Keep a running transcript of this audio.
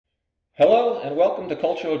Hello and welcome to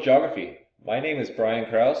Cultural Geography. My name is Brian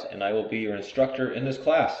Krause and I will be your instructor in this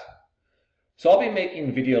class. So I'll be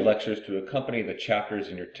making video lectures to accompany the chapters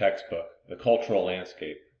in your textbook, The Cultural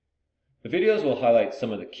Landscape. The videos will highlight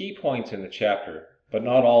some of the key points in the chapter, but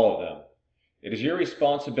not all of them. It is your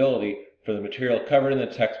responsibility for the material covered in the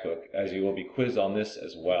textbook, as you will be quizzed on this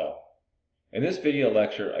as well. In this video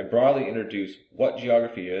lecture, I broadly introduce what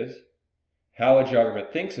geography is, how a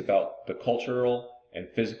geographer thinks about the cultural and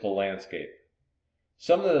physical landscape.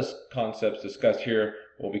 Some of the concepts discussed here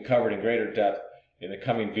will be covered in greater depth in the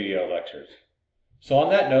coming video lectures. So on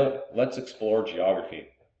that note, let's explore geography.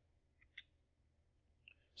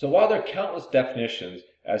 So while there are countless definitions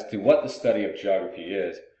as to what the study of geography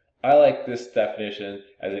is, I like this definition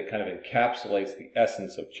as it kind of encapsulates the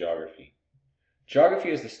essence of geography.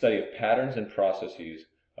 Geography is the study of patterns and processes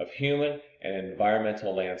of human and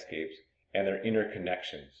environmental landscapes and their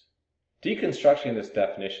interconnections. Deconstructing this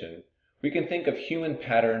definition, we can think of human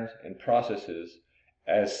patterns and processes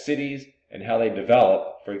as cities and how they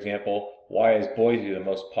develop. For example, why is Boise the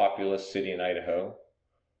most populous city in Idaho?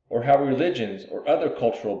 Or how religions or other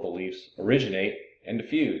cultural beliefs originate and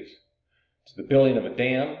diffuse. To the building of a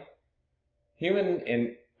dam, humans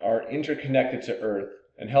are interconnected to Earth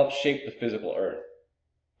and help shape the physical Earth.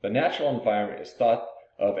 The natural environment is thought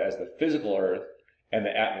of as the physical Earth and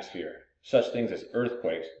the atmosphere. Such things as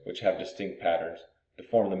earthquakes, which have distinct patterns, to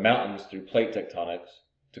form the mountains through plate tectonics,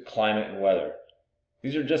 to climate and weather.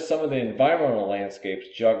 These are just some of the environmental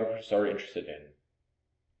landscapes geographers are interested in.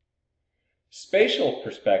 Spatial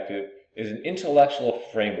perspective is an intellectual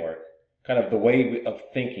framework, kind of the way of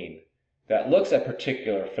thinking, that looks at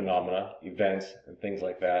particular phenomena, events, and things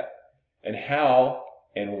like that, and how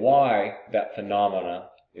and why that phenomena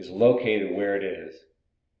is located where it is,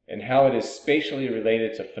 and how it is spatially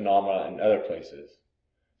related to phenomena in other places.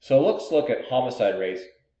 So let's look at homicide rates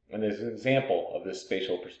and as an example of this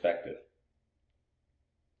spatial perspective.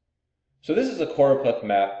 So this is a choropleth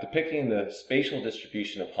map depicting the spatial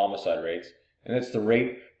distribution of homicide rates, and it's the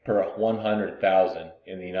rate per 100,000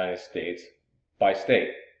 in the United States by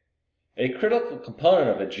state. A critical component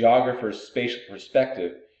of a geographer's spatial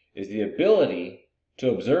perspective is the ability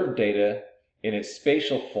to observe data in its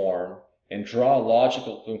spatial form and draw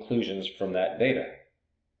logical conclusions from that data.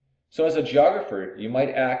 So as a geographer, you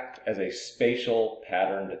might act as a spatial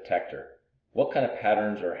pattern detector. What kind of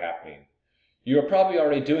patterns are happening? You are probably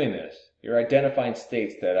already doing this. You're identifying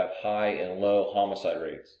states that have high and low homicide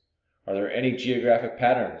rates. Are there any geographic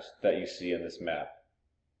patterns that you see in this map?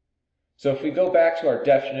 So if we go back to our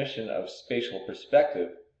definition of spatial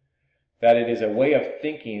perspective, that it is a way of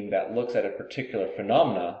thinking that looks at a particular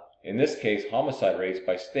phenomena, in this case homicide rates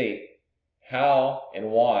by state, how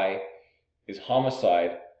and why is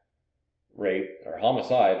homicide rate or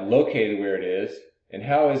homicide located where it is, and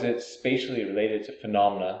how is it spatially related to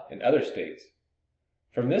phenomena in other states?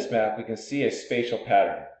 From this map, we can see a spatial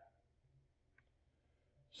pattern.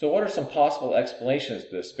 So what are some possible explanations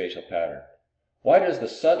to this spatial pattern? Why does the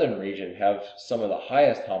southern region have some of the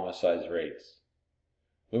highest homicide rates?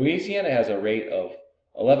 Louisiana has a rate of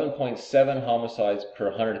 11.7 homicides per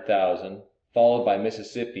 100,000, followed by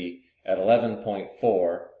Mississippi at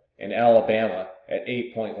 11.4 and Alabama at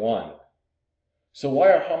 8.1. So why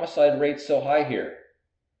are homicide rates so high here?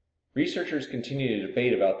 Researchers continue to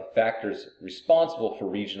debate about the factors responsible for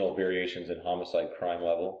regional variations in homicide crime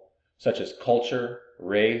level, such as culture,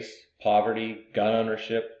 race, poverty, gun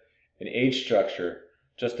ownership, and age structure,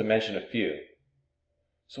 just to mention a few.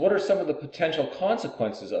 So what are some of the potential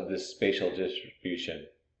consequences of this spatial distribution?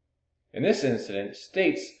 In this incident,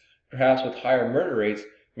 states perhaps with higher murder rates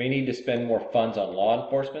may need to spend more funds on law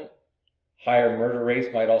enforcement. Higher murder rates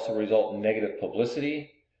might also result in negative publicity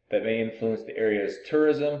that may influence the area's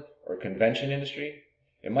tourism or convention industry.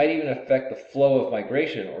 It might even affect the flow of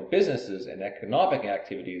migration or businesses and economic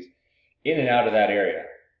activities in and out of that area.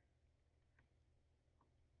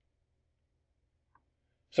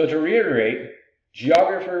 So to reiterate,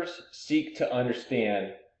 geographers seek to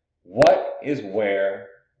understand what is where,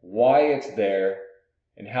 why it's there,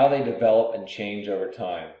 and how they develop and change over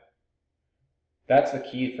time. That's the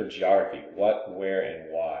key for geography: what, where,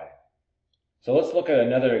 and why. So let's look at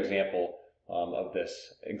another example of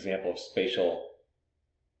this example of spatial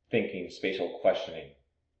thinking, spatial questioning.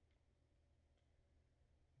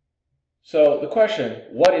 So the question,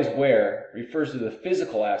 what is where, refers to the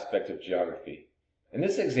physical aspect of geography. In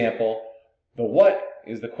this example, the what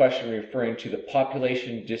is the question referring to the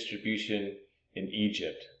population distribution in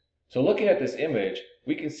Egypt. So looking at this image,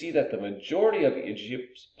 we can see that the majority of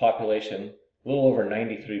Egypt's population, a little over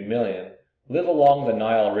 93 million, live along the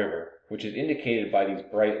Nile River, which is indicated by these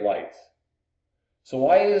bright lights. So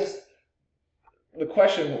why is the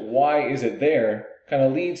question, why is it there, kind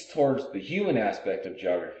of leads towards the human aspect of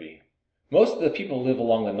geography. Most of the people live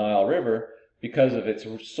along the Nile River because of its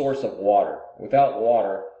source of water. Without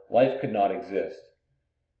water, life could not exist.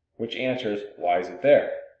 Which answers, why is it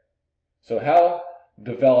there? So how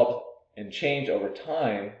developed and change over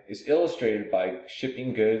time is illustrated by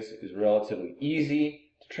shipping goods is relatively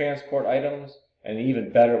easy to transport items and an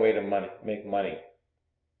even better way to make money.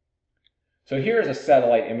 So here is a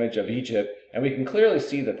satellite image of Egypt, and we can clearly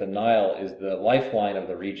see that the Nile is the lifeline of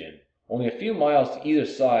the region. Only a few miles to either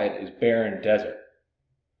side is barren desert.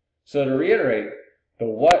 So to reiterate, the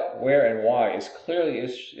what, where, and why is clearly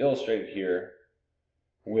illustrated here,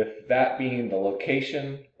 with that being the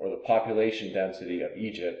location or the population density of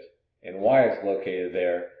Egypt, and why it's located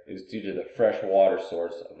there is due to the fresh water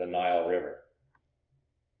source of the Nile River.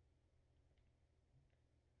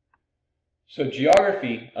 So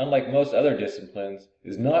geography, unlike most other disciplines,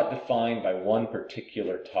 is not defined by one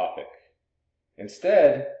particular topic.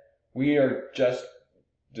 Instead, we are just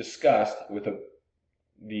discussed with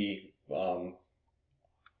the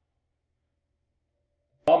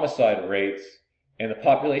homicide rates and the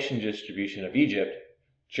population distribution of Egypt.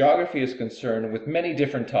 Geography is concerned with many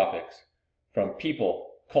different topics, from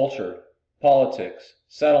people, culture, politics,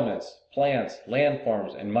 settlements, plants,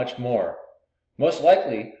 landforms, and much more. Most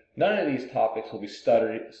likely, none of these topics will be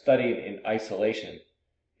studied in isolation,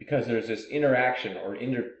 because there's this interaction or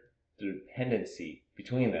interdependency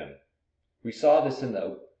between them. We saw this in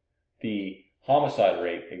the homicide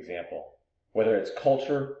rate example, whether it's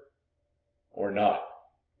culture or not.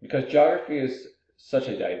 Because geography is such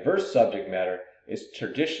a diverse subject matter, it's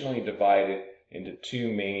traditionally divided into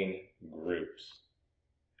two main groups.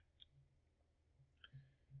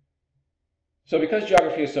 So because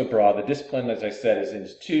geography is so broad, the discipline, as I said, is in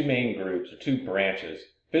two main groups, or two branches: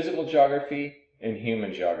 physical geography and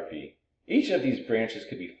human geography. Each of these branches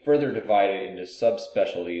could be further divided into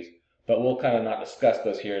subspecialties, but we'll kind of not discuss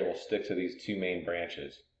those here, and we'll stick to these two main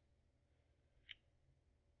branches.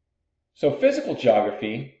 So physical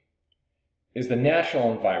geography is the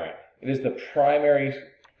natural environment. It is the primary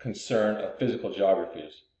concern of physical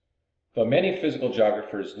geographers. But many physical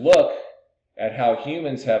geographers look at how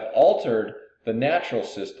humans have altered the natural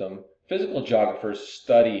system. Physical geographers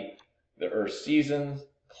study the Earth's seasons,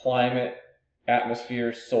 climate,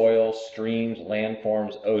 atmosphere, soil, streams,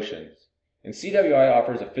 landforms, oceans. And CWI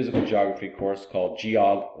offers a physical geography course called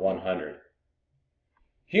Geog 100.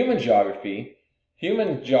 Human geography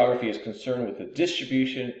is concerned with the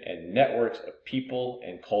distribution and networks of people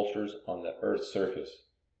and cultures on the Earth's surface.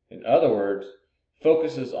 In other words,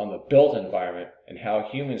 focuses on the built environment and how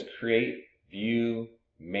humans create, view,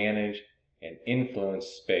 manage, and influence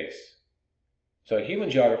space. So a human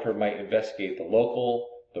geographer might investigate the local,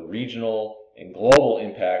 the regional, and global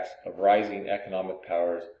impacts of rising economic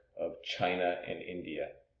powers of China and India.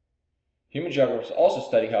 Human geographers also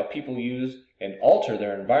study how people use and alter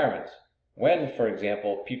their environments. When, for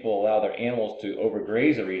example, people allow their animals to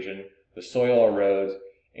overgraze a region, the soil erodes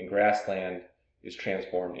and grassland is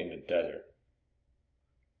transformed into desert.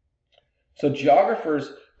 So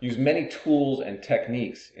geographers use many tools and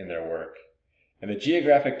techniques in their work, and the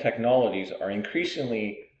geographic technologies are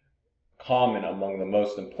increasingly common among the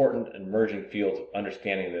most important emerging fields of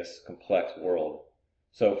understanding this complex world.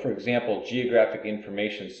 So, for example, geographic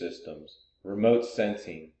information systems, remote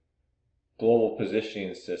sensing, global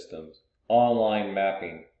positioning systems, online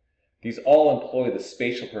mapping. These all employ the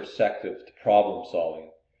spatial perspective to problem solving.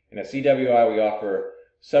 And at CWI, we offer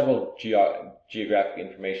several geographic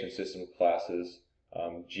information system classes,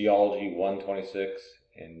 Geology 126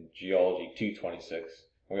 and Geology 226.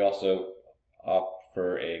 We also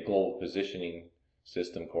offer a global positioning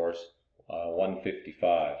system course,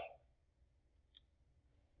 155.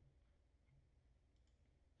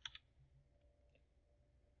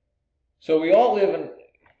 So we all live in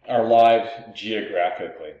our lives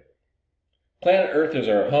geographically. Planet Earth is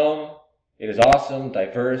our home. It is awesome,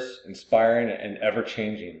 diverse, inspiring, and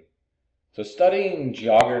ever-changing. So studying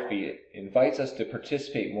geography invites us to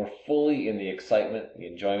participate more fully in the excitement, the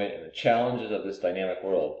enjoyment, and the challenges of this dynamic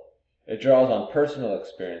world. It draws on personal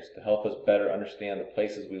experience to help us better understand the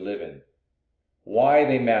places we live in, why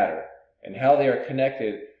they matter, and how they are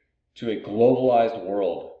connected to a globalized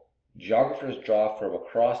world. Geographers draw from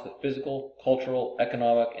across the physical, cultural,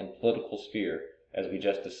 economic, and political sphere, as we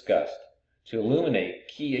just discussed, to illuminate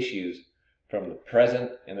key issues from the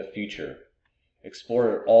present and the future,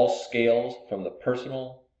 explored at all scales from the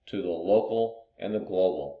personal to the local and the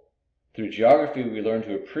global. Through geography, we learn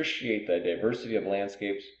to appreciate the diversity of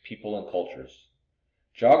landscapes, people, and cultures.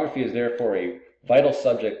 Geography is therefore a vital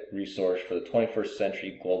subject resource for the 21st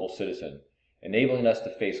century global citizen, enabling us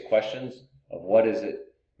to face questions of what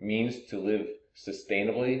it means to live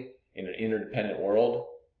sustainably in an interdependent world.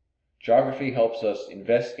 Geography helps us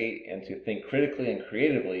investigate and to think critically and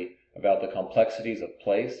creatively about the complexities of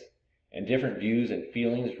place and different views and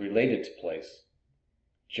feelings related to place.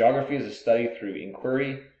 Geography is a study through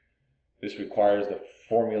inquiry. This requires the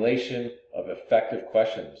formulation of effective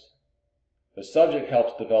questions. The subject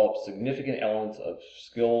helps develop significant elements of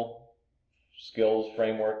skills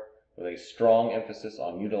framework with a strong emphasis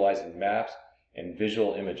on utilizing maps and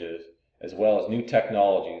visual images, as well as new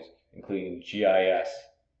technologies, including GIS.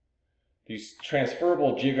 These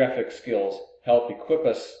transferable geographic skills help equip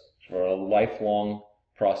us for a lifelong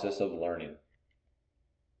process of learning.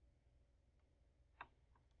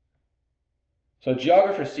 So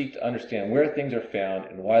geographers seek to understand where things are found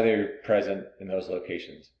and why they're present in those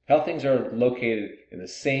locations. How things are located in the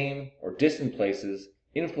same or distant places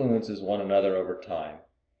influences one another over time,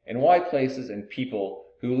 and why places and people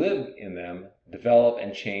who live in them develop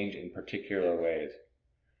and change in particular ways.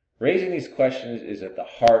 Raising these questions is at the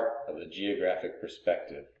heart of the geographic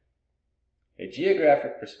perspective. A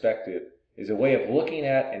geographic perspective is a way of looking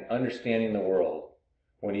at and understanding the world.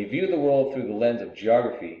 When you view the world through the lens of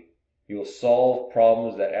geography, you will solve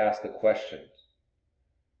problems that ask the questions.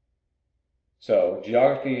 So,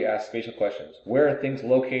 geography asks spatial questions. Where are things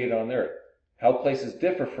located on Earth? How places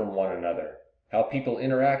differ from one another? How people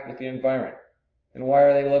interact with the environment? And why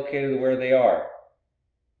are they located where they are?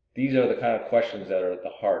 These are the kind of questions that are at the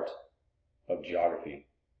heart of geography.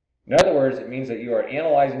 In other words, it means that you are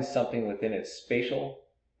analyzing something within its spatial,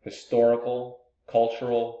 historical,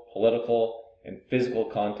 cultural, political, and physical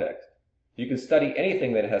context. You can study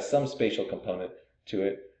anything that has some spatial component to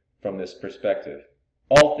it from this perspective.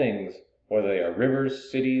 All things, whether they are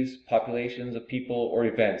rivers, cities, populations of people, or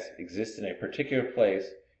events, exist in a particular place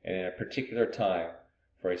and in a particular time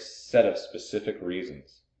for a set of specific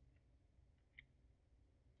reasons.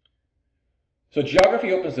 So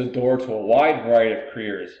geography opens the door to a wide variety of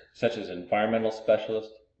careers, such as environmental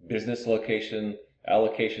specialists, business location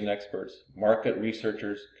allocation experts, market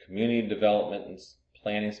researchers, community development and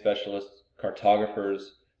planning specialists,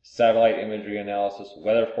 cartographers, satellite imagery analysis,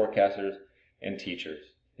 weather forecasters, and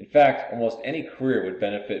teachers. In fact, almost any career would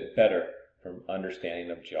benefit better from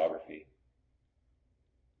understanding of geography.